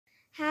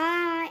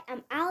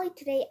Elly.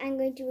 Today I'm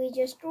going to read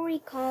you a story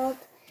called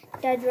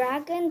The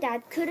Dragon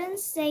That Couldn't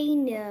Say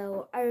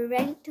No. Are you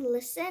ready to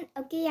listen?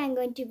 Okay, I'm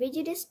going to read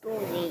you the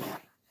story.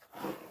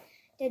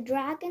 The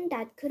Dragon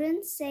That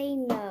Couldn't Say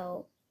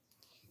No.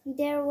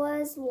 There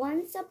was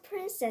once a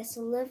princess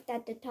who lived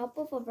at the top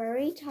of a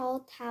very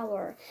tall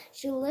tower.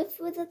 She lived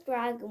with a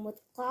dragon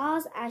with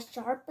claws as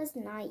sharp as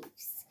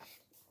knives.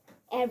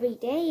 Every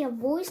day a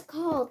voice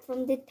called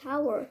from the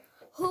tower,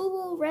 "Who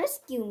will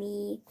rescue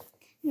me?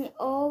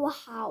 Oh,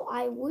 how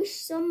I wish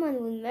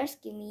someone would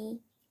rescue me."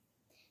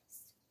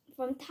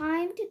 From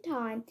time to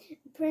time,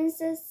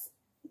 princes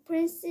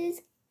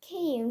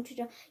came to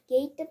the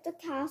gate of the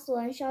castle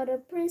and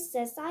shouted,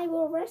 "Princess, I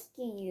will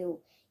rescue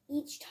you."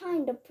 Each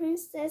time the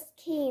princess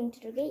came to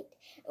the gate,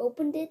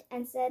 opened it,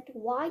 and said,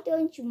 "Why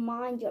don't you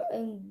mind your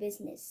own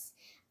business?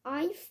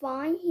 I'm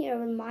fine here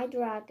with my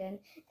dragon.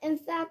 In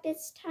fact,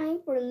 it's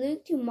time for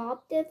Luke to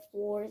mop the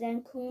floors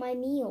and cook my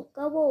meal.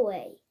 Go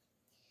away."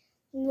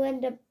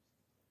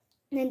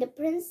 Then the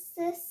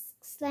princess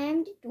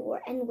slammed the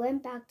door and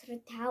went back to the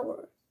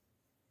tower.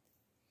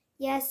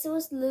 Yes, it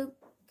was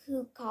Luke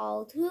who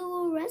called, "Who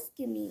will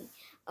rescue me?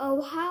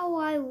 Oh, how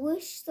I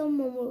wish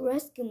someone would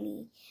rescue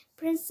me."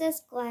 Princess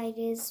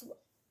Gladys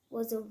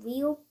was a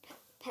real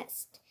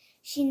pest.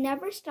 She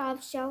never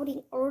stopped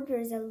shouting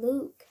orders at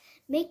Luke.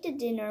 "Make the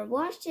dinner,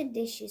 wash the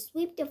dishes,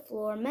 sweep the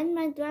floor, mend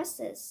my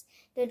dresses."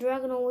 The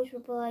dragon always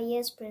replied,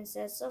 "Yes,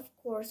 princess, of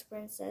course,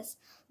 princess."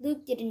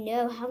 Luke didn't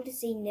know how to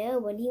say no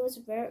when he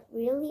was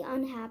really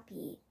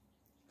unhappy.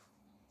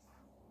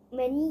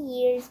 Many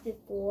years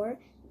before,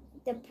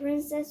 the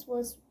princess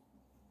was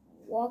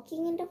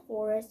walking in the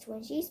forest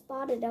when she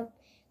spotted a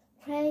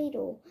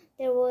cradle.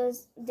 There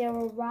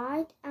were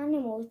wild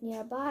animals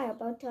nearby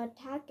about to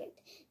attack it.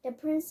 The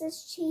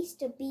princess chased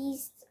the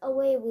beasts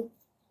away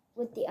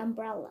with the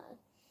umbrella.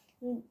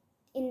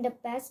 In the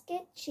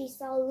basket, she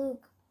saw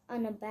Luke,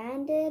 an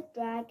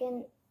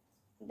abandoned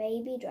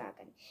baby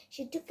dragon.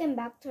 She took him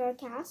back to her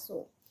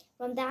castle.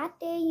 From that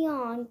day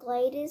on,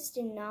 Gladys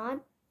did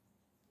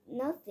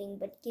nothing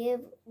but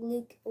give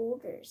Luke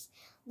orders.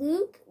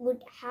 Luke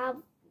would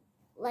have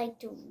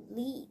liked to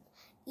leave.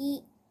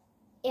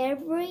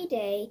 Every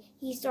day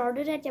he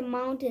started at the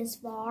mountains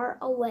far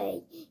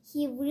away.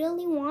 He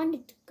really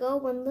wanted to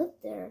go and live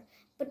there,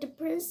 but the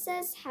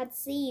princess had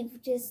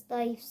saved his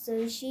life,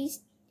 so he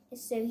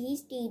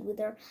stayed with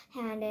her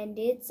hand and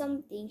did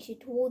something she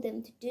told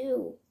him to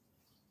do.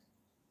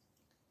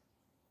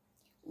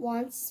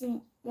 One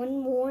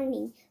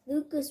morning,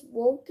 Luke was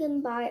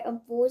woken by a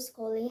voice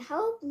calling,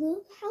 "Help,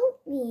 Luke,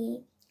 help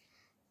me."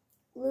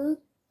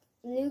 Luke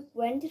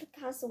went to the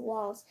castle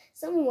walls.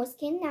 Someone was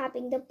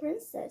kidnapping the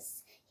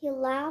princess. He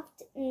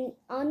laughed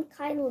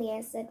unkindly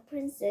and said,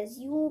 "Princess,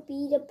 you will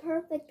be the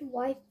perfect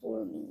wife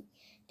for me."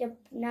 The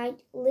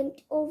knight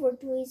limped over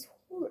to his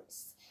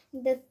horse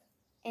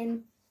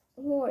and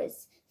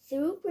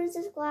threw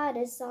Princess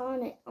Gladys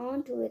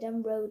onto it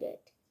and rode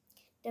it.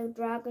 The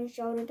dragon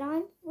shouted,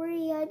 "I'm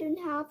free. I don't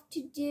have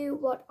to do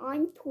what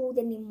I'm told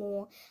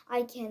anymore.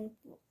 I can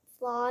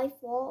fly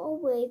far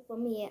away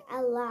from here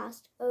at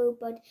last." "Oh,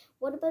 but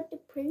what about the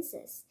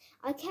princess?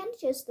 I can't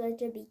just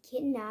let her be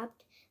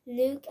kidnapped."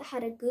 Luke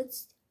had a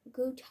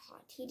good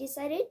heart. He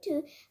decided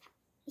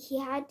he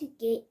had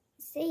to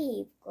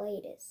save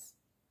Gladys.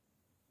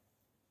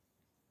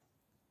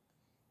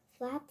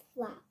 Flap,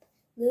 flap.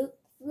 Luke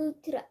flew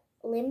to the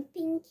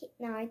limping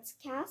knight's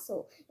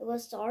castle. It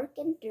was dark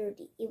and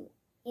dirty.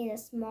 In a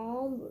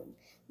small room,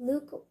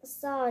 Luke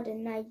saw the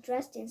knight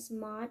dressed in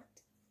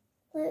smart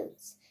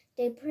clothes.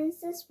 The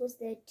princess was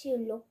there too,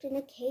 locked in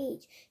a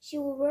cage. She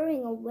was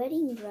wearing a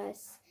wedding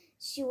dress.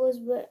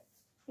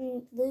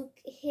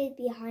 Luke hid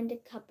behind a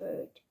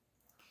cupboard.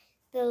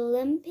 The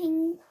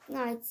limping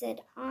knight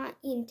said,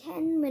 "In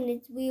 10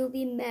 minutes we'll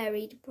be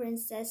married,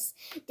 princess.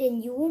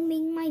 Then you will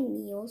make my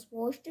meals,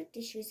 wash the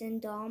dishes,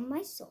 and darn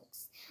my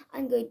socks.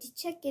 I'm going to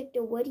check if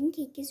the wedding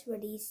cake is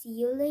ready. See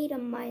you later,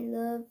 my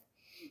love."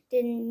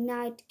 The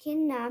knight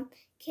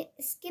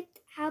skipped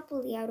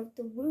happily out of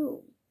the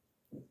room.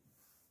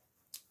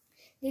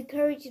 They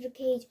hurried to the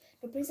cage.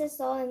 The princess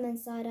saw him and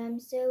sighed, "I'm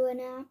so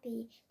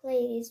unhappy.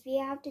 Gladys, we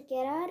have to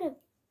get out of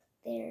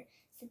there,"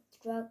 said the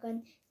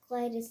dragon.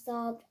 Gladys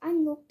sobbed,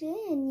 "I'm locked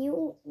in.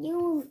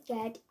 You'll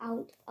get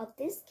out of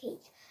this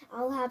cage.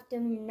 I'll have to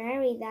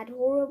marry that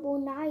horrible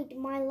knight.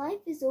 My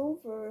life is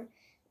over."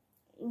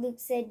 Luke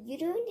said, "You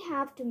don't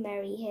have to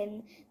marry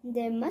him.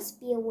 There must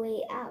be a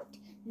way out."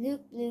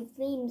 Luke blew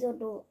flames on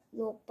the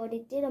lock, but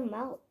it didn't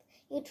melt.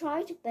 He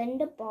tried to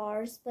bend the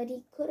bars, but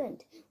he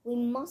couldn't. "We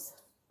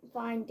must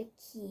find the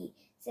key,"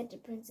 said the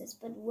princess,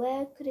 "but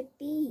where could it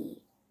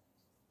be?"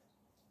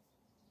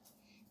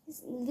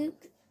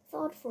 Luke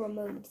thought for a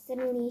moment.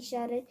 Suddenly he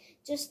shouted,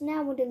 "Just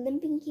now when the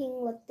limping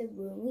king left the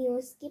room, he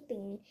was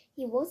skipping.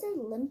 He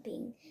wasn't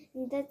limping.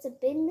 That's a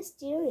bit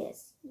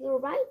mysterious." "You're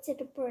right," said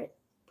the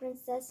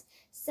princess.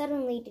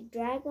 Suddenly the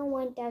dragon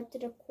went out to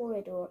the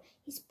corridor.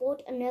 He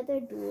spotted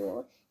another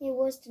door. It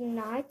was the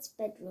knight's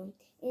bedroom.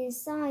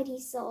 Inside he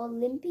saw a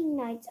limping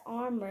knight's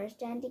armor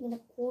standing in a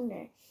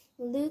corner.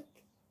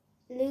 Luke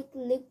Luke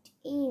looked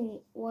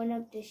in one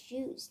of the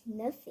shoes,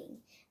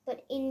 nothing.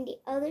 But in the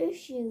other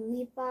shoe,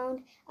 he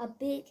found a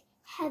big,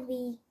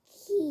 heavy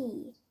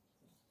key.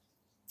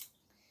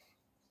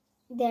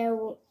 There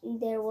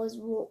was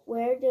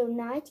where the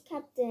knight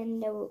kept in.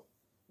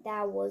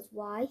 That was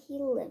why he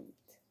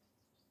limped.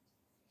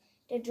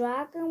 The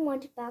dragon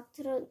went back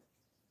to the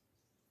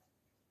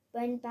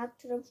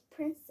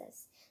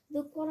princess.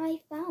 "Look what I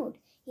found,"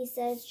 he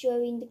said,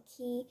 showing the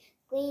key.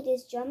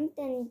 Gladys jumped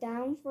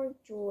down for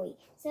joy.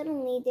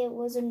 Suddenly there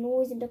was a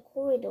noise in the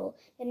corridor.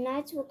 The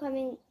knight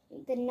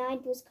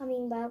was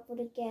coming back for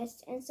the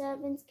guests, and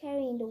servants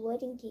carrying the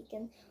wedding cake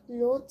and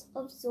lots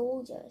of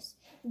soldiers.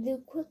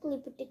 Luke quickly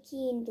put the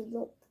key in the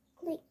lock.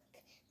 Click.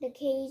 The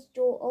cage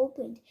door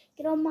opened.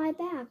 "Get on my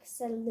back,"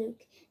 said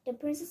Luke. The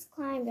princess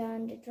climbed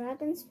on the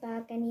dragon's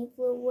back, and he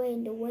flew away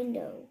in the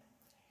window.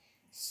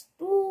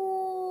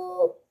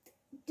 "Stop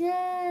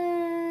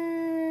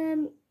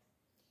them!"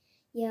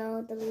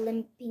 yelled the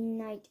limping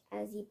knight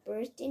as he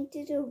burst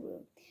into the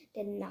room.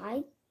 The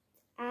knight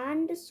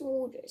and the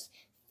soldiers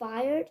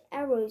fired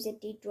arrows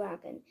at the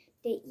dragon.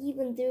 They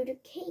even threw the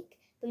cake,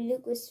 but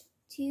Luke was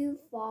too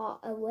far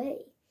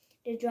away.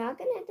 The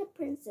dragon and the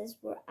princess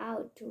were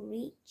out to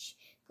reach.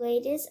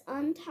 Gladys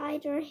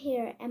untied her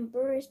hair and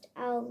burst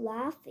out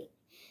laughing.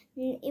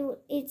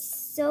 "It's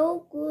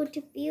so good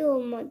to feel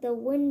the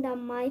wind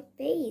on my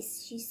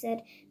face," she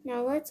said.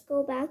 "Now let's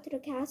go back to the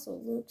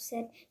castle." Luke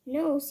said,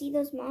 "No, see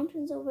those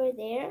mountains over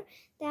there?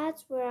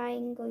 That's where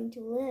I'm going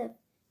to live."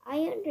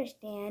 "I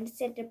understand,"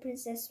 said the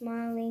princess,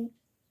 smiling.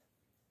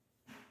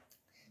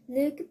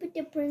 Luke put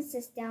the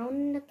princess down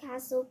in the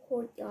castle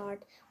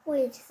courtyard.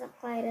 "Wait," said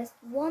Gladys,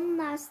 "one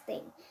last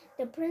thing."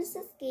 The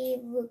princess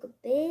gave Luke a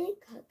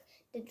big hug.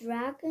 The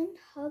dragon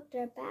hugged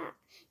her back.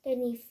 Then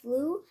he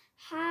flew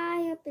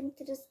high up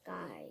into the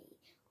sky.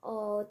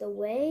 All the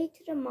way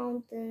to the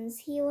mountains,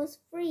 he was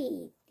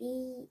free.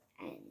 The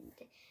end.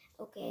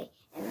 Okay,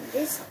 and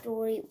this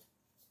story,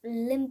 the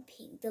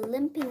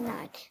limping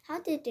knight. How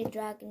did the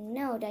dragon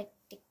know that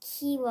the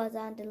key was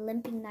on the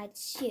limping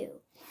knight's shoe?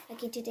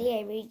 Okay, today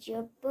I read you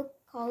a book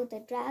called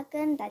The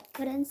Dragon That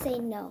Couldn't Say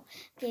No.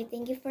 Okay,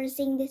 thank you for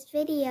seeing this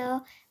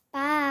video.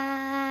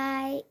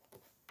 Bye.